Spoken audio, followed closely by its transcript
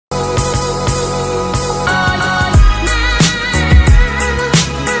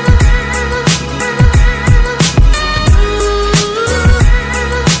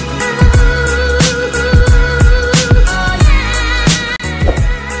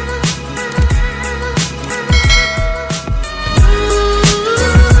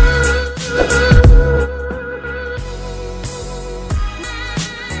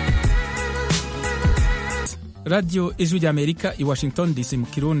Radio Ijwi ry'Amerika i Washington DC mu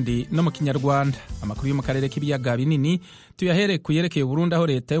Kirundi no mu Kinyarwanda. Amakuru yo mu karere k'ibiyaga binini tuyahere kuyerekeye Burundi, aho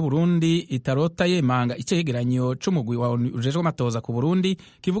leta y'u Burundi itarota yemanga icegeranyo c'umugwi wa ONU ujejwe amatoza ku Burundi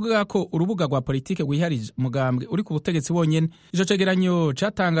kivuga ko urubuga rwa politike rwiharije umugambwe uri ku butegetsi wonyene. Ico cegeranyo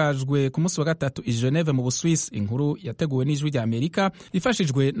catangajwe ku munsi wa gatatu i Geneve mu Buswisi. Inkuru yateguwe n'Ijwi ry'Amerika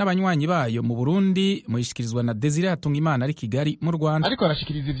ifashijwe n'abanywanyi bayo mu Burundi, muyishikirizwa na Desire Hatungimana ari Kigali mu Rwanda. Ariko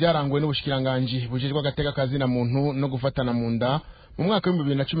arashikiriza ivyarangwe n'ubushikiranganje bujejwe agateka kazi na muntu no gufatana mu nda. Mu mwaka wa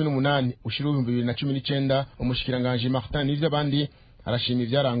 2018 ushira 2019 umushikiranganje Martin n'ivy'abandi arashima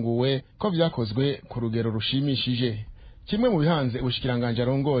ivyaranguwe ko vyakozwe ku rugero rushimishije. Kimwe mu bihanze ubushikiranganje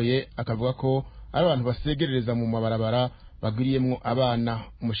arongoye akavuga ko ari abantu basegerereza mu mabarabara bagwiriyemwo abana.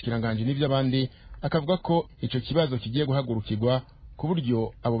 Umushikiranganje n'ivy'abandi akavuga ko ico kibazo kigiye guhagurukirwa ku buryo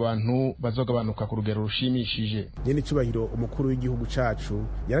abo bantu bazogabanuka ku rugero rushimishije. Nyene cubahiro umukuru w'igihugu cacu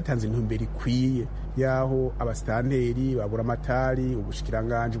yaratanze intumbero ikwiye yaho abastanteri babura amatari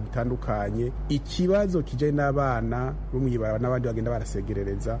ubushikiranganje butandukanye ikibazo kijanye n'abana bo mwibara n'abandi bagenda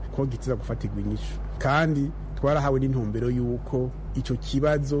barasegerereza ko gitiza gufatirwa inyishu, kandi twarahawe n'intumbero yuko ico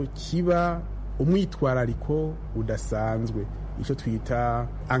kibazo kiba umwitwarariko udasanzwe, ico twita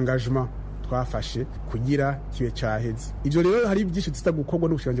engagement twafashe kugira kibe caheze. Ivyo rero hari byinshi tuza gukorwa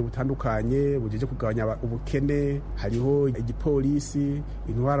n'ubushikiranganje butandukanye bujeje kugabanya ubukene, hariho igipolisi,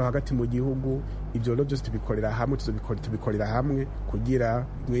 intwaro hagati mu gihugu. Ivyo rero byose tubikorera hamwe, tubikorera hamwe kugira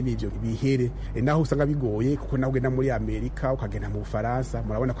mwene ivyo bihere. Naho usanga bigoye kuko nawe na muri Amerika ukagenda mu Bufaransa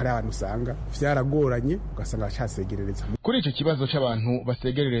murabona ko ari abantu usanga vyaragoranye ugasanga bacasegerereza. Kuri ico kibazo c'abantu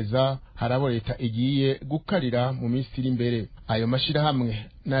basegerereza harabo leta igiye gukarira mu minsi iri imbere. Ayo mashira hamwe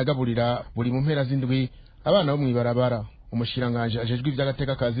nagaburira buri mu mpera z'indwi abana bo mwibarabara. Umushiranganje ajejwe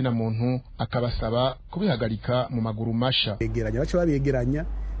ivy'agateka kazi na muntu akabasaba kubihagarika mu maguru masha. Begeranya baca babegeranya,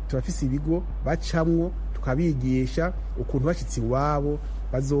 turafise ibigo bacamwo tukabigisha ukuntu bashitsi wabo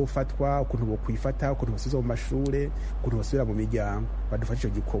bazofatwa, ukuntu bo kwifata, ukuntu basubiza mu mashure, ukuntu basubira mu miryango. Badufasha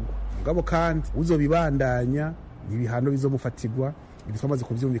ico gikorwa mugabo kandi uzobibandanya ibihano bizomufatirwa. Ibi twamaze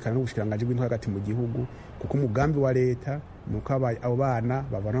kuvyumvikana n'ubushikiranganje bw'intwaro hagati mu gihugu, kuko umugambi wa leta nuko abo bana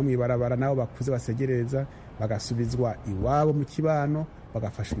bavana mwibarabara nabo bakuze basegereza bagasubizwa iwabo mu kibano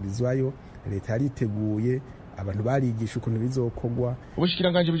bagafashirizwayo. Leta yariteguye, abantu barigisha ukuntu bizokogwa.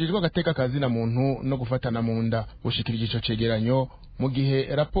 Ubushikiranganje bujejwe agateka kazi na muntu no gufatana mu nda bushikirije ico cegeranyo mu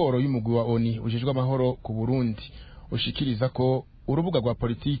gihe raporo y'umugwi wa ONU ujejwe amahoro ku Burundi ushikiriza ko urubuga rwa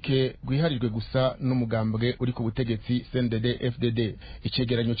politike rwiharijwe gusa n'umugambwe uri ku butegetsi CNDD FDD.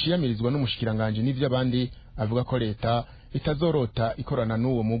 Icegeranyo ciyamirizwa n'umushikiranganje n'ivy'abandi avuga ko leta itazorota ikorana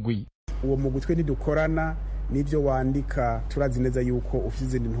n'uwo mugwi. Uwo mugwi twe ntidukorana n'ivyo wandika, turazi neza yuko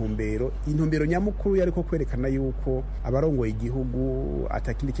ufite intumbero nyamukuru yariko kwerekana yuko abarongoye igihugu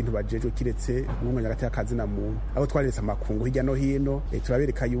atakindi kintu bajejwe kiretse umwanya hagati y'akazi na muntu. Aho twaretse amakungu hirya no hino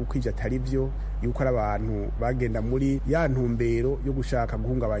turabereka yuko ivyo atari vyo, yuko ari abantu bagenda muri ya ntumbero yo gushaka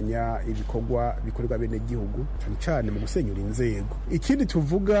guhungabanya ibikorwa bikorerwa bene gihugu cyane mu gusenyura inzego. Ikindi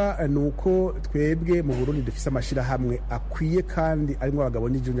tuvuga nuko twebwe mu Burundi dufise amashira hamwe akwiye kandi arimo abagabo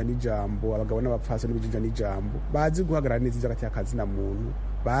n'ijunja n'ijambo, abagabo n'abapfasa n'ibijunja n'ijambo bazi guhagarara neza ivy'agati y'akazi na muntu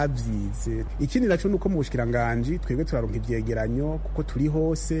bavyize. Ikindi naco nuko mu bushikiranganje twebwe turaronka ivyegeranyo kuko turi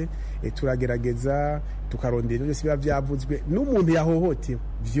hose, turagerageza tukarondera byose biba vyavuzwe n'umuntu yahohotewe,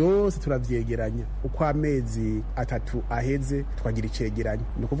 vyose turavyegeranya. Uko amezi 3 aheze twagira icegeranyo,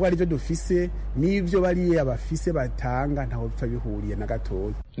 no kuvuga ari byo dufise n'ivyo bari abafise batanga ntaho bipfa bihuriye na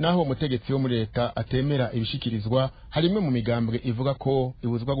gatoya. Naho umutegetsi wo muri leta atemera ibishikirizwa, harimwe mu migambwe ivuga ko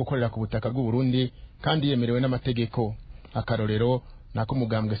ibuzwa gukorera ku butaka bw'u Burundi kandi yemerewe n'amategeko. Akarorero nako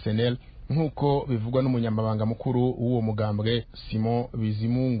mugambwe SNL nkuko bivugwa n'umunyamabanga mukuru w'uwo mugambwe Simon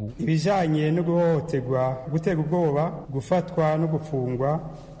Bizimungu. Ibijanye no guhohoterwa, gutega ubwoba, gufatwa no gupfungwa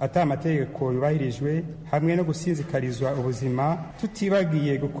ata amategeko yubahirijwe, hamwe no gusinzikarizwa ubuzima,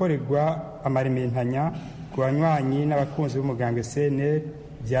 tutibagiye gukorerwa amarimentanya ku banywanyi n'abakunzi b'umugambwe SNL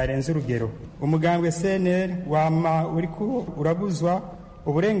byarenze urugero. Umugambwe SNL wama uriko urabuzwa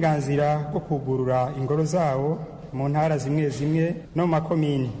uburenganzira bwo kugurura ingoro zawo mu ntara zimwe zimwe no mu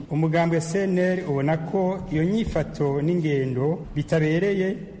makomini. Umugambwe SNL ubona ko iyo nyifato n'ingendo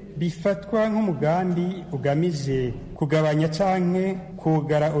bitabereye bifatwa nk'umugambi ugamije kugabanya canke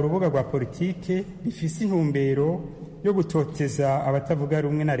kugara urubuga rwa politike bifise intumbero yo gutoteza abatavuga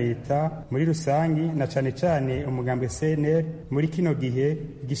rumwe na leta muri rusangi, na cane cane umugambwe SNL muri kino gihe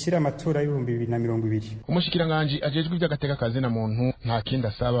gishira amatora y'2020. Umushikiranganje ajejwe ivy'agateka kazi na muntu nta kindi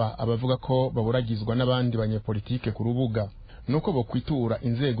asaba abavuga ko baburagizwa n'abandi banyepolitike ku rubuga, nuko bo kwitura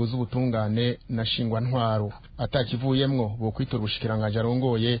inzego z'ubutungane na shingwa ntwaro. Atakivuyemwo bo kwitura ubushikiranganje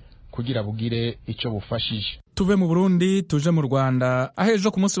arongoye kugira bugire ico bufashije. Tuve mu Burundi tuje mu Rwanda, aho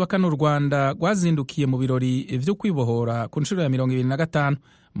ejo ku munsi wa kane u Rwanda rwazindukiye mu birori vyo kwibohora ku nshuro ya 25.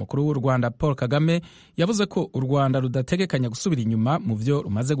 Umukuru w'u Rwanda Paul Kagame yavuze ko u Rwanda rudategekanya gusubira inyuma mu vyo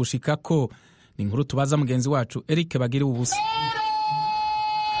rumaze gushikako. Ni inkuru tubaza mugenzi wacu Eric Bagire ubusa.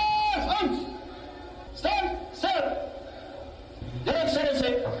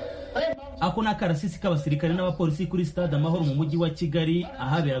 Ako nakarasisi k'abasirikare n'abapolisi kuri stade Amahoro mu mujyi wa Kigali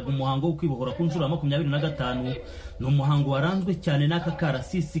ahaberaga umuhango wo kwibohora ku nshuro ya 25. Ni umuhango waranzwe cyane n'aka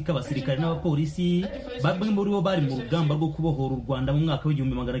karasisi k'abasirikare n'abapolisi, bamwe muri bo bari mu rugamba rwo kubohora u Rwanda mu mwaka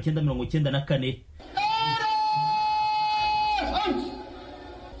w'1994.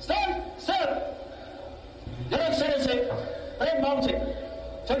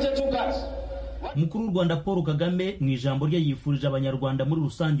 Mukuru w'u Rwanda Paul Kagame mu ijambo rye yifurije abanyarwanda muri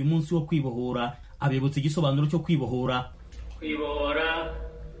rusange umunsi wo kwibohora, abibutsa igisobanuro cyo kwibohora. Kwibohora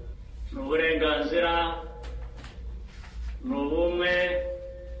ni uburenganzira, ni ubumwe,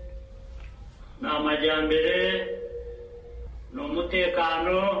 ni amajyambere, ni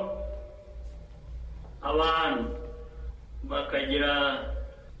umutekano, abantu bakagira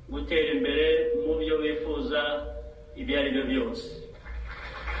gutera imbere mu byo bifuza ibyo ari byo byose.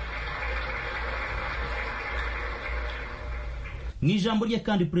 Mu ijambo rye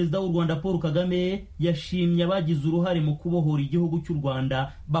kandi Perezida w'u Rwanda Paul Kagame yashimye abagize uruhare mu kubohora igihugu cy'u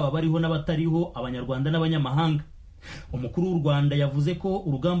Rwanda, baba bariho n'abatariho, abanyarwanda n'abanyamahanga. Umukuru w'u Rwanda yavuze ko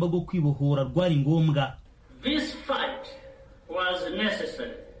urugamba rwo kwibohora rwari ngombwa. This fight was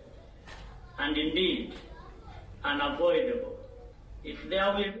necessary and indeed unavoidable. If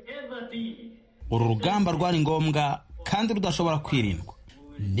there will ever be, uru rugamba rwari ngombwa kandi rudashobora kwirindwa.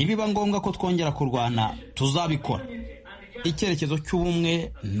 Nibiba ngombwa ko twongera kurwana, tuzabikora. Icyerekezo cy'ubumwe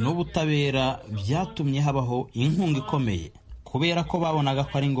n'ubutabera byatumye habaho inkunga ikomeye, kubera ko babonaga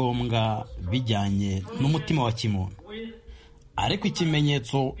ko ari ngombwa bijyanye n'umutima wa kimuntu. Ariko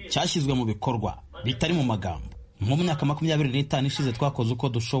ikimenyetso cyashyizwe mu bikorwa bitari mu magambo. Mu myaka 25 ishize twakoze uko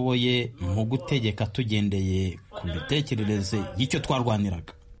dushoboye mu gutegeka tugendeye ku mitekerereze y'icyo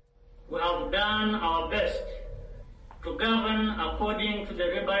twarwaniraga. We have done our best to govern according to the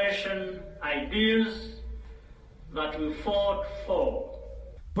liberation ideals that we fought for.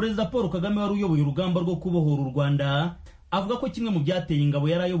 Perezida Paul Kagame wari uyoboye urugamba rwo kubohora u Rwanda avuga ko kimwe mu byateye ingabo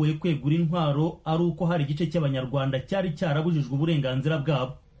yarayoboye kwegura intwaro ari uko hari igice cy'abanyarwanda cyari cyarabujijwe uburenganzira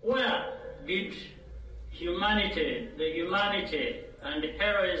bwabo. Where did the humanity and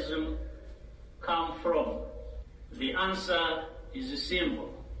heroism come from? The answer is simple.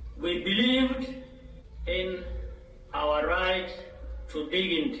 We believed in our right to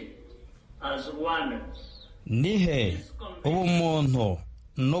dignity as Rwandans. Nihe ubumuntu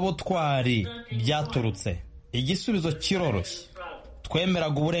n'ubutwari byaturutse. Igisubizo kiroroshye.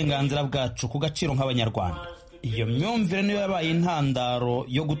 Twemeraga uburenganzira bwacu ku gaciro nk'abanyarwanda. Iyo myumvire niyo yabaye intandaro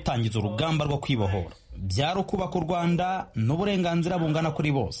yo gutangiza urugamba rwo kwibohora. Byari ukubaka u Rwanda n'uburenganzira bungana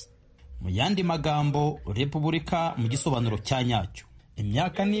kuri bose. Mu yandi magambo, Repubulika mu gisobanuro cya nyacyo.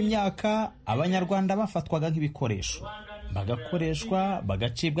 Imyaka n'imyaka abanyarwanda bafatwaga nk'ibikoresho, bagakoreshwa,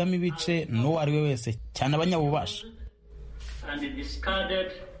 bagacibwamo ibice n'uwo ari we wese, cyane abanyabubasha. And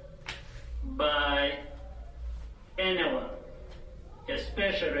discarded by anyone,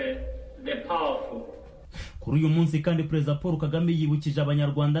 especially the powerful. Kuri uyu munsi kandi Perezida Paul Kagame yibukije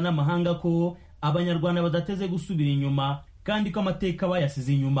abanyarwanda n'amahanga ko abanyarwanda badateze gusubira inyuma, kandi ko amateka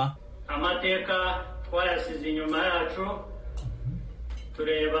bayasize inyuma. Amateka twayasize inyuma yacu,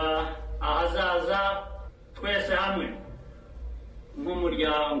 tureba ahazaza twese hamwe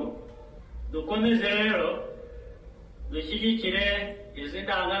nk'umuryango. Dukomeze rero dushyigikire izi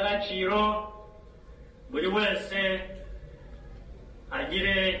ndangagaciro, buri wese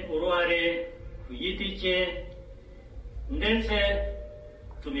agire uruhare ku giti cye, ndetse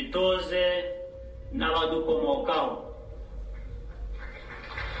tubitoze n'abadukomokaho.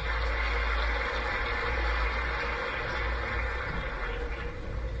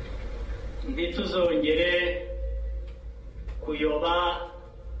 Ntituzongere kuyoba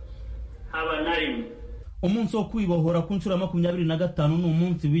haba na rimwe. Umunsi wo kwibohora ku nshuro ya 25 ni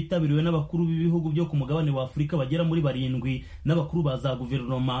umunsi witabiriwe n'abakuru b'ibihugu byo ku mugabane wa Afurika bagera muri 7 n'abakuru ba za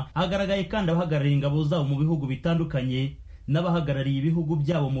guverinoma. Hagaragaye kandi abahagarariye ingabo zabo mu bihugu bitandukanye n'abahagarariye ibihugu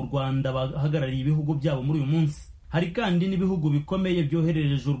byabo mu Rwanda bahagarariye ibihugu byabo muri uyu munsi. Hari kandi n'ibihugu bikomeye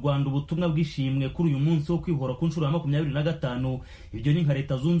byoherereje u Rwanda ubutumwa bw'ishimwe kuri uyu munsi wo kwibohora ku nshuro ya 25. Ibyo ni nka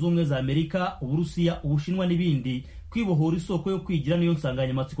Leta Zunze Ubumwe za Amerika, Uburusiya, Ubushinwa n'ibindi. Kwibohora isoko yo kwigira niyo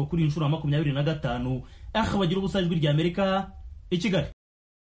nsanganyamatsiko kuri inshuro ya 25. Bagira ubusajwi ry'Amerika i Kigali.